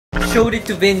showed it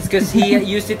to Vince because he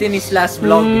used it in his last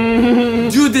vlog.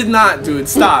 You did not, dude.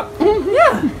 Stop.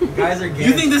 Yeah. Guys are gay.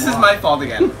 You think this is my fault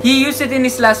again? He used it in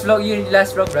his last vlog.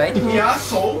 Right? Yeah,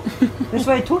 so? That's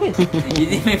why I took it. You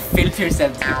didn't even filter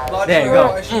yourself. There you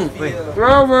go.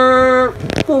 Robert!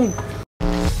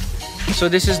 So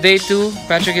this is day 2.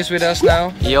 Patrik is with us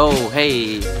now. Yo,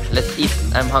 hey, let's eat.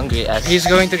 I'm hungry as. He's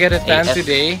going to get a tan AF.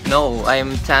 today. No, I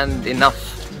am tanned enough.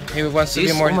 He wants to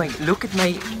be more. Oh my, look at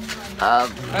my.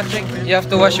 Patrik, you have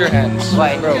to wash your hands.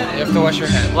 Why? Bro, you have to wash your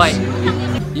hands. Why?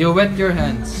 You wet your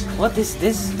hands. What is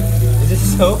this? Is this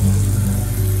soap?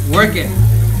 Work it.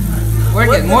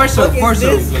 Work it. More soap. More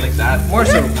soap. Like that. More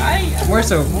soap. More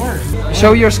soap.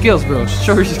 Show your skills, bro.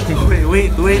 Show your skills.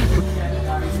 Wait.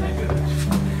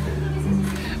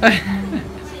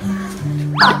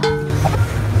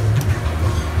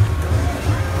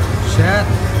 Chat.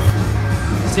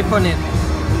 Sip on it.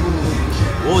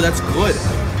 Whoa, that's good.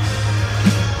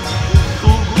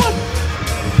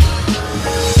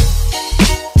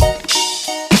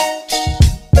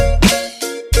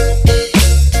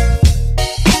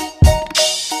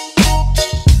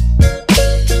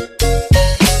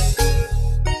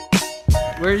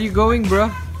 Where are you going, bro?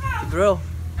 Bro,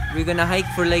 we're gonna hike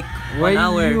for like Why 1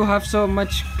 hour. do you have so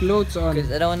much clothes on?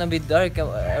 Because I don't wanna be dark.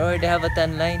 I already have a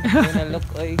tan line. I'm gonna look.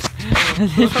 Oy.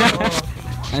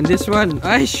 And this one,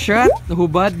 ay shot,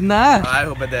 hubad na. Ay,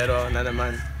 hubadero na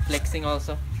naman. Flexing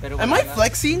also. Pero Am I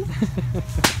flexing?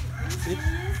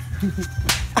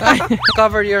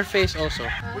 Cover your face also.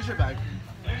 Where's your bag?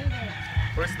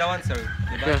 Where's the one, sir?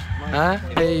 Ah,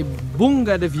 ay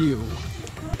bunga the view.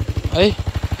 Ay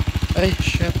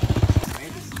shit.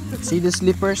 See the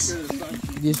slippers?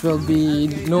 This will be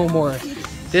no more.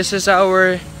 This is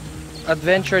our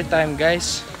adventure time,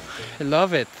 guys. I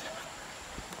love it.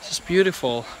 This is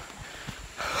beautiful.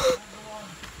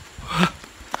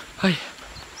 I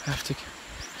have to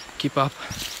keep up.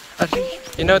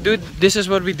 You know, dude, this is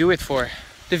what we do it for.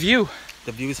 The view.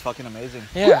 The view is fucking amazing.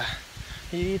 Yeah.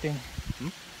 You eating?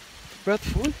 Brought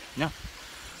food? Yeah.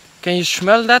 Can you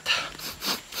smell that?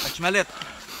 I smell it.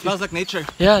 Smells like nature.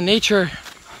 Yeah, nature.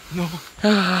 No.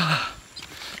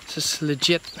 This is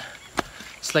legit.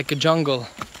 It's like a jungle.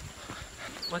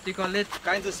 What do you call it?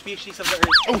 Kinds of species of the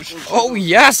earth. Oh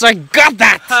yes, I got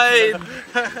that!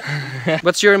 Hide.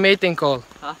 What's your mating call?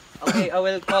 Huh? Okay, I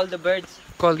will call the birds.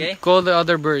 Call, Okay. call the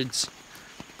other birds.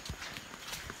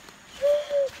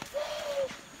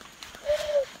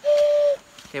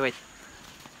 Okay, wait.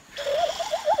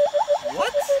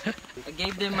 What? I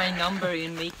gave them my number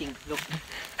in mating. Look.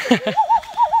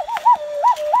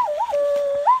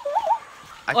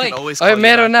 I Oy. can always call Oy, you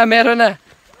meron back. na, meron na.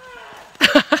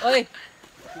 Oy!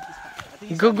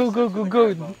 Go.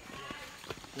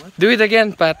 Do it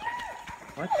again, Pat.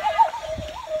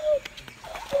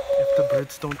 If the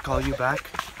birds don't call you back,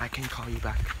 I can call you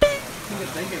back.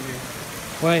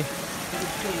 Why?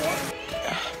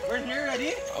 We're here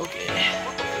already? Okay.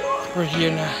 We're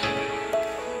here now.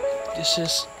 This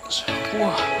is...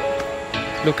 Whoa.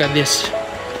 Look at this.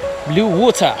 Blue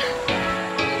water.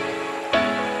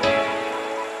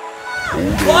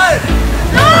 What?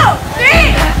 No!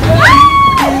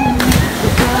 Three!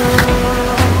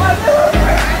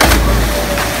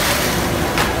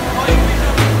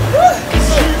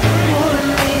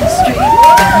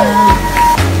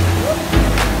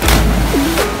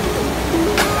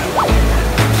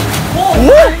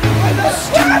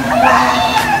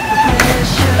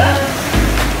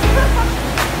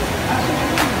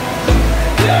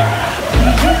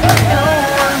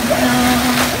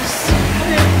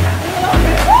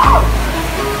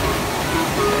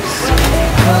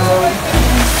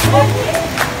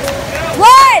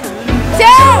 One,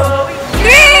 two,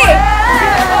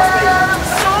 three!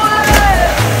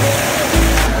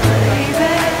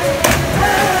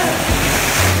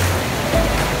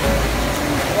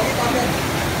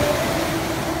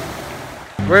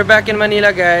 We're back in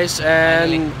Manila, guys,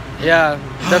 and yeah,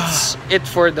 that's it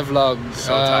for the vlog.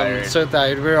 So tired. So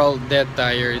tired. We're all dead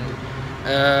tired.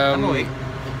 I'm awake.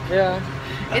 Yeah.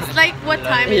 It's like, what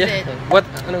time is it? What?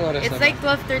 Anong oras It's na? like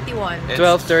 12:31.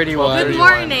 12:31. Good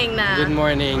morning na. Good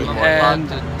morning. I'm about And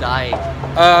to die.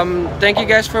 thank you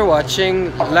guys for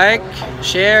watching. Like,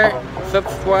 share,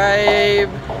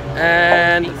 subscribe,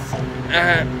 and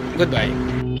goodbye.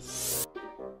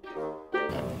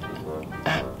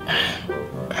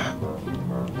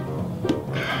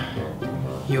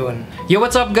 Yo,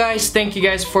 what's up guys? Thank you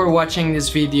guys for watching this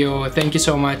video. Thank you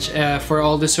so much for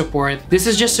all the support. This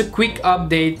is just a quick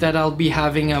update that I'll be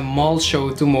having a mall show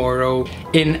tomorrow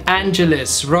in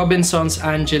Angeles, Robinson's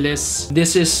Angeles.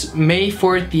 This is May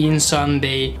 14,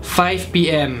 Sunday, 5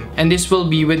 p.m. and this will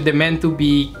be with the Meant to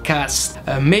Be cast.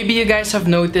 Maybe you guys have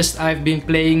noticed I've been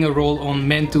playing a role on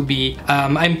Meant to Be.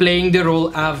 I'm playing the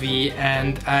role Avi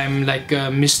and I'm like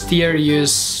a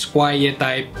mysterious, quiet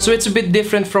type. So it's a bit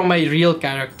different from my real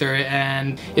character,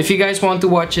 and if you guys want to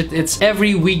watch it, it's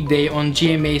every weekday on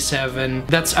GMA 7.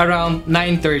 That's around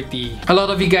 9:30. A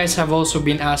lot of you guys have also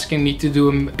been asking me to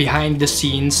do behind the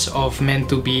scenes of Meant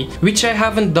to Be, which I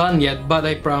haven't done yet, but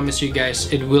I promise you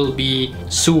guys it will be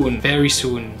soon, very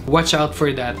soon. Watch out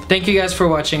for that. Thank you guys for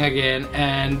watching again,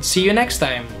 and see you next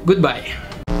time. Goodbye.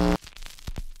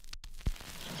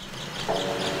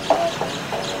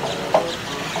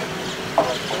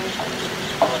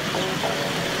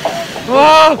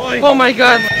 Whoa! Oh my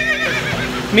god!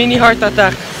 Mini heart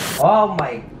attack. Oh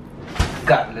my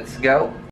god, let's go.